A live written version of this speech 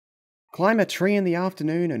Climb a tree in the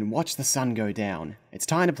afternoon and watch the sun go down. It's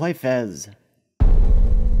time to play Fez.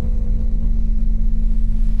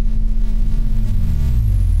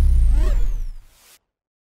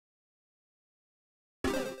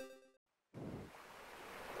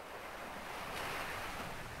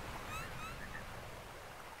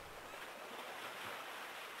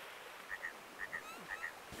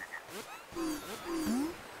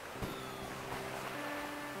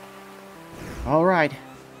 Alright,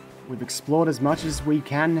 we've explored as much as we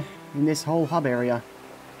can in this whole hub area.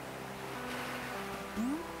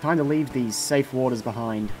 Time to leave these safe waters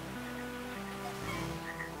behind.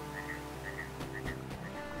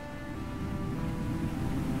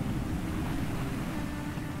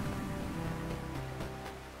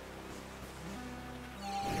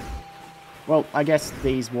 Well, I guess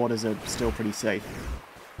these waters are still pretty safe.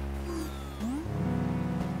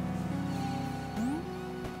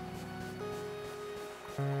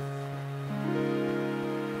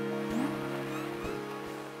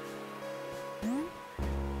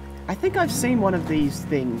 I think I've seen one of these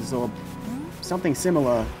things, or something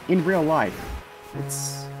similar, in real life.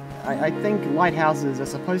 I think lighthouses are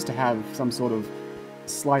supposed to have some sort of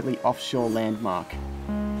slightly offshore landmark.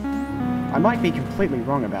 I might be completely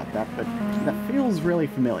wrong about that, but that feels really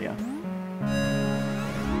familiar.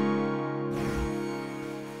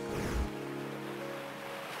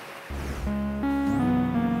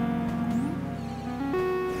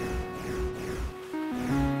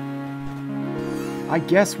 I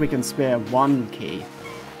guess we can spare one key.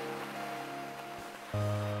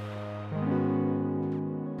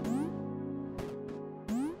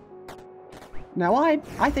 Now, I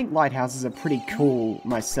think lighthouses are pretty cool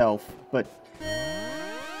myself, but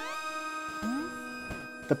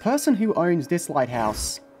the person who owns this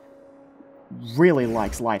lighthouse really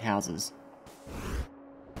likes lighthouses.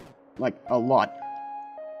 Like, a lot.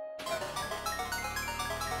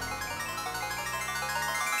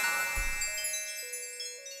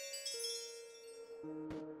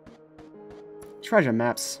 Treasure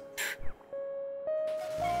maps.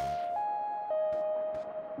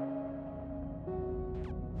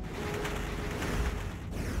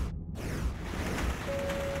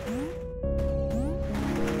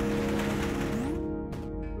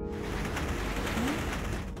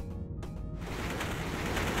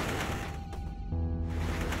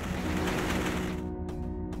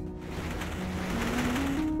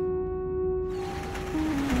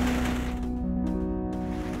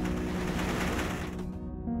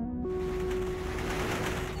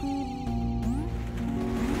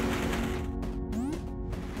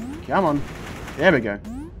 Come on. There we go.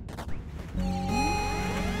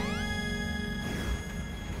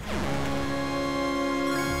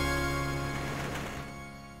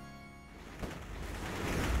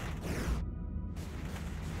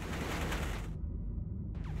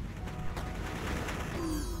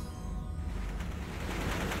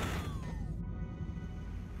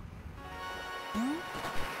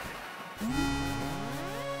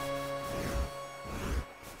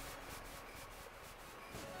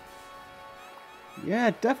 Yeah,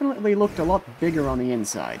 it definitely looked a lot bigger on the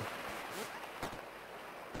inside.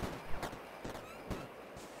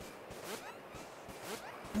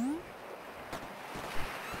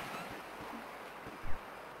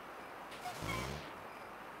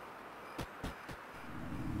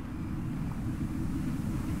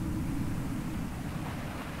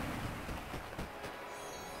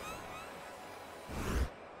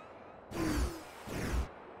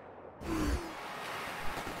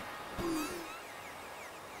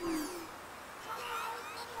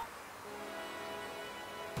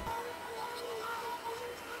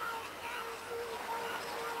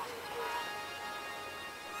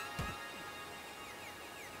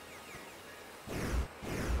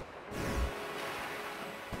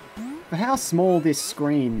 For how small this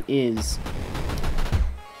screen is,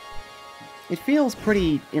 it feels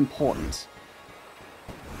pretty important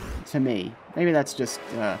to me. Maybe that's just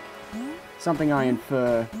something I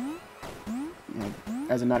infer, you know,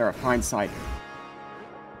 as a matter of hindsight.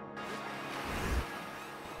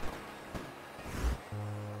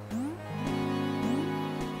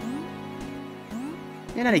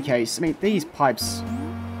 In any case, I mean, these pipes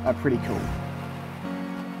are pretty cool.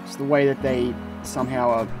 Just the way that they somehow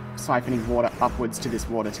are siphoning water upwards to this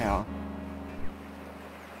water tower.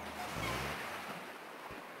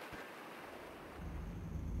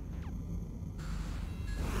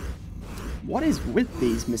 What is with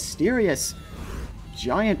these mysterious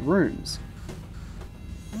giant rooms?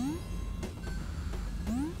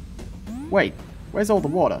 Wait, where's all the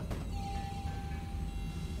water?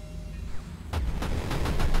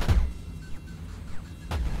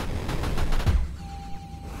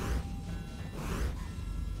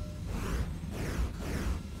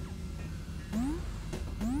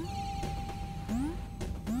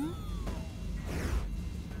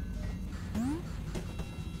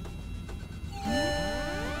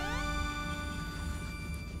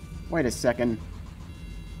 Wait a second.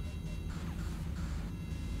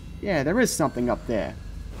 Yeah, there is something up there.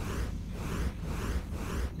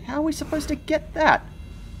 How are we supposed to get that?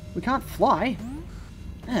 We can't fly.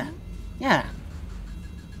 Yeah.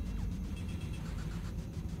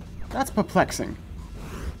 That's perplexing.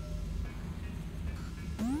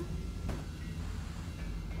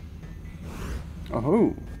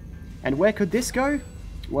 Oh. And where could this go?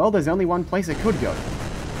 Well, there's only one place it could go.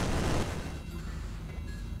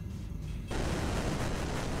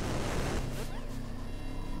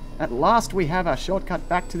 At last we have our shortcut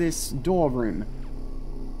back to this door room.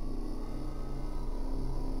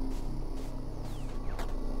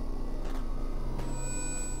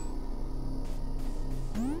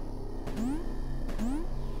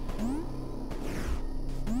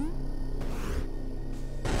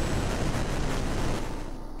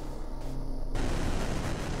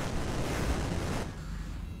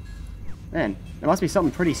 Man, there must be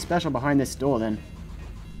something pretty special behind this door then.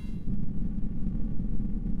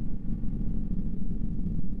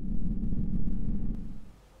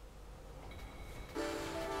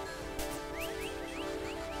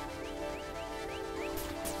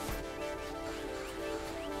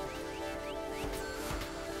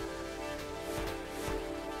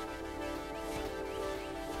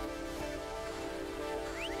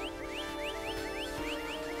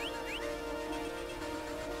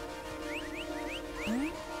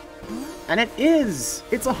 And it is!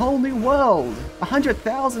 It's a whole new world!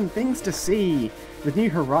 100,000 things to see, with new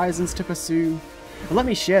horizons to pursue. But let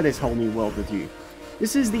me share this whole new world with you.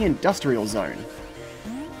 This is the industrial zone.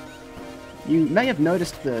 You may have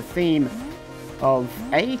noticed the theme of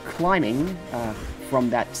climbing from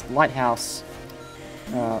that lighthouse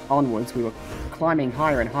onwards. We were climbing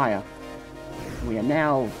higher and higher. We are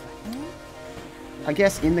now, I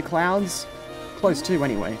guess, in the clouds? Close to,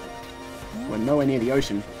 anyway. We're nowhere near the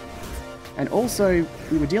ocean. And also,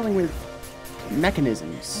 we were dealing with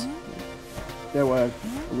mechanisms. There were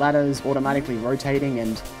ladders automatically rotating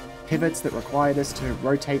and pivots that required us to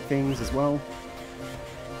rotate things as well.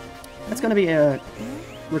 That's going to be a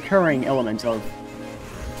recurring element of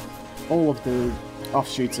all of the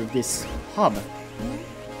offshoots of this hub.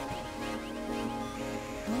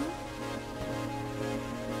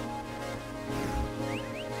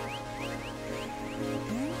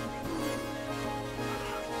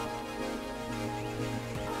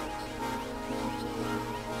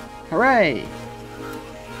 Hooray!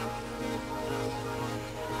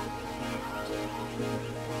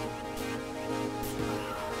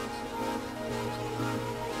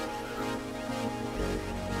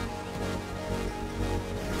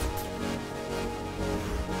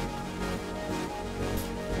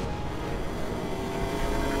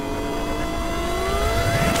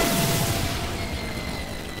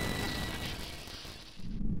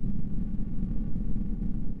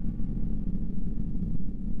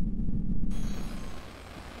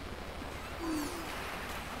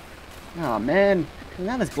 Oh man,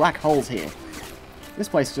 now there's black holes here. This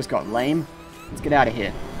place just got lame. Let's get out of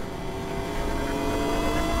here.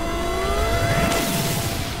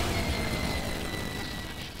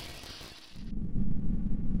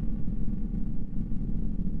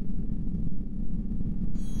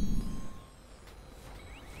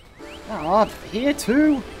 Ah, here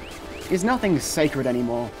too? Is nothing sacred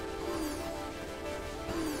anymore.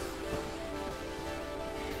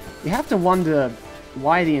 You have to wonder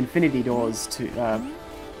why the infinity doors to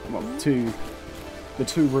the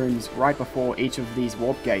two rooms right before each of these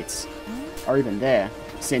warp gates are even there,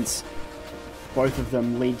 since both of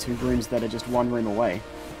them lead to rooms that are just one room away.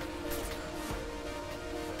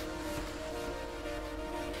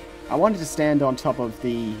 I wanted to stand on top of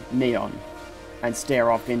the neon and stare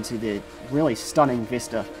off into the really stunning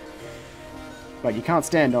vista, but you can't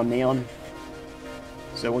stand on neon,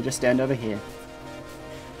 so we'll just stand over here.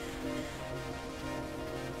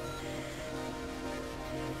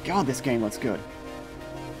 God, this game looks good.